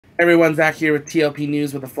Everyone, Zach here with TLP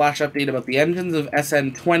News with a flash update about the engines of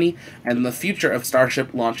SN20 and the future of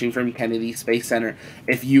Starship launching from Kennedy Space Center.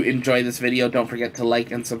 If you enjoy this video, don't forget to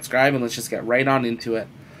like and subscribe, and let's just get right on into it.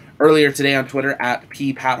 Earlier today on Twitter,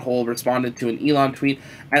 @PPatHole responded to an Elon tweet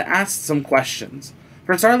and asked some questions.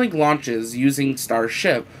 For Starlink launches using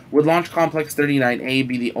Starship, would Launch Complex 39A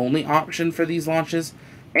be the only option for these launches?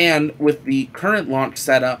 And with the current launch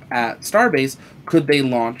setup at Starbase, could they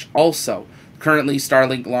launch also? Currently,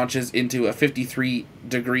 Starlink launches into a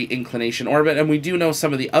 53-degree inclination orbit, and we do know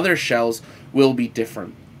some of the other shells will be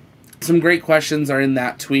different. Some great questions are in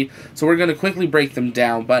that tweet, so we're going to quickly break them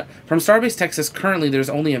down. But from Starbase Texas, currently there's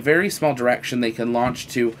only a very small direction they can launch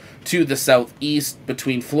to the southeast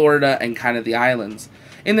between Florida and kind of the islands.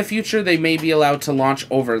 In the future, they may be allowed to launch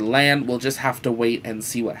over land. We'll just have to wait and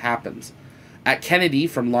see what happens. At Kennedy,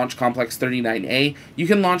 from Launch Complex 39A, you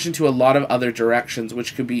can launch into a lot of other directions,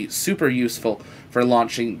 which could be super useful for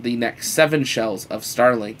launching the next 7 shells of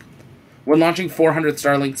Starlink. When launching 400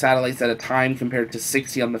 Starlink satellites at a time compared to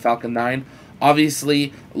 60 on the Falcon 9,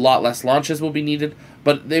 obviously a lot less launches will be needed,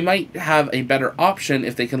 but they might have a better option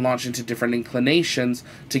if they can launch into different inclinations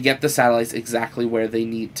to get the satellites exactly where they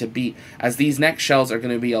need to be, as these next shells are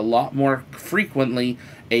going to be a lot more frequently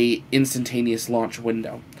a instantaneous launch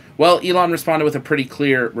window. Well, Elon responded with a pretty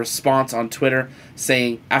clear response on Twitter,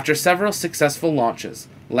 saying, after several successful launches,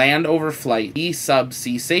 land over flight,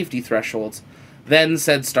 sub-sea safety thresholds, then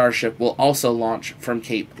said Starship will also launch from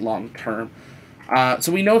Cape long term.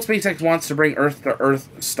 So we know SpaceX wants to bring Earth-to-Earth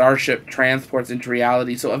Starship transports into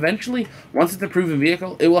reality, so eventually, once it's a proven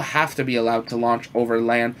vehicle, it will have to be allowed to launch over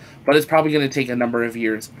land, but it's probably going to take a number of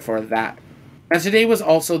years for that. Now, today was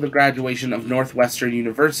also the graduation of Northwestern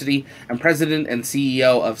University, and President and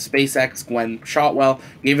CEO of SpaceX, Gwen Shotwell,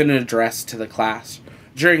 gave an address to the class.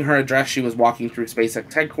 During her address, she was walking through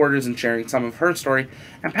SpaceX headquarters and sharing some of her story,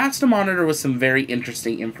 and passed a monitor with some very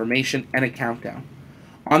interesting information and a countdown.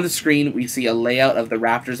 On the screen, we see a layout of the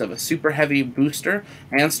Raptors of a Super Heavy booster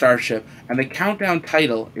and Starship, and the countdown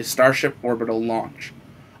title is Starship Orbital Launch.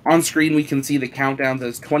 On screen, we can see the countdown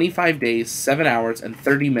as 25 days, 7 hours, and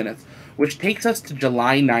 30 minutes, which takes us to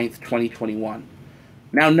July 9th, 2021.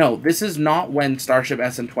 Now, no, this is not when Starship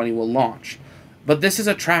SN20 will launch, but this is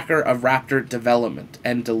a tracker of Raptor development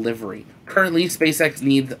and delivery. Currently, SpaceX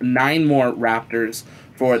needs 9 more Raptors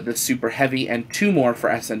for the Super Heavy and 2 more for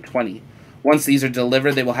SN20. Once these are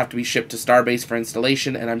delivered, they will have to be shipped to Starbase for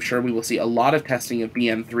installation, and I'm sure we will see a lot of testing of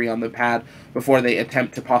BN3 on the pad before they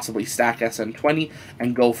attempt to possibly stack SN20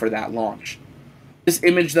 and go for that launch. This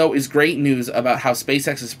image, though, is great news about how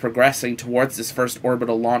SpaceX is progressing towards this first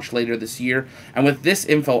orbital launch later this year, and with this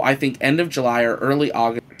info, I think end of July or early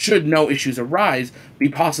August, should no issues arise, be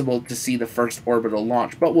possible to see the first orbital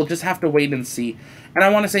launch, but we'll just have to wait and see. And I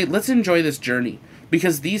want to say, let's enjoy this journey,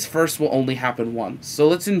 because these firsts will only happen once, so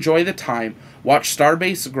let's enjoy the time, watch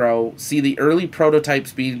Starbase grow, see the early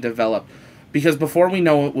prototypes being developed, because before we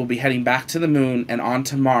know it, we'll be heading back to the moon and on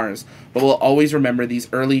to Mars, but we'll always remember these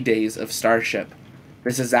early days of Starship.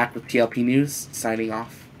 This is Zach with TLP News, signing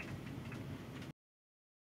off.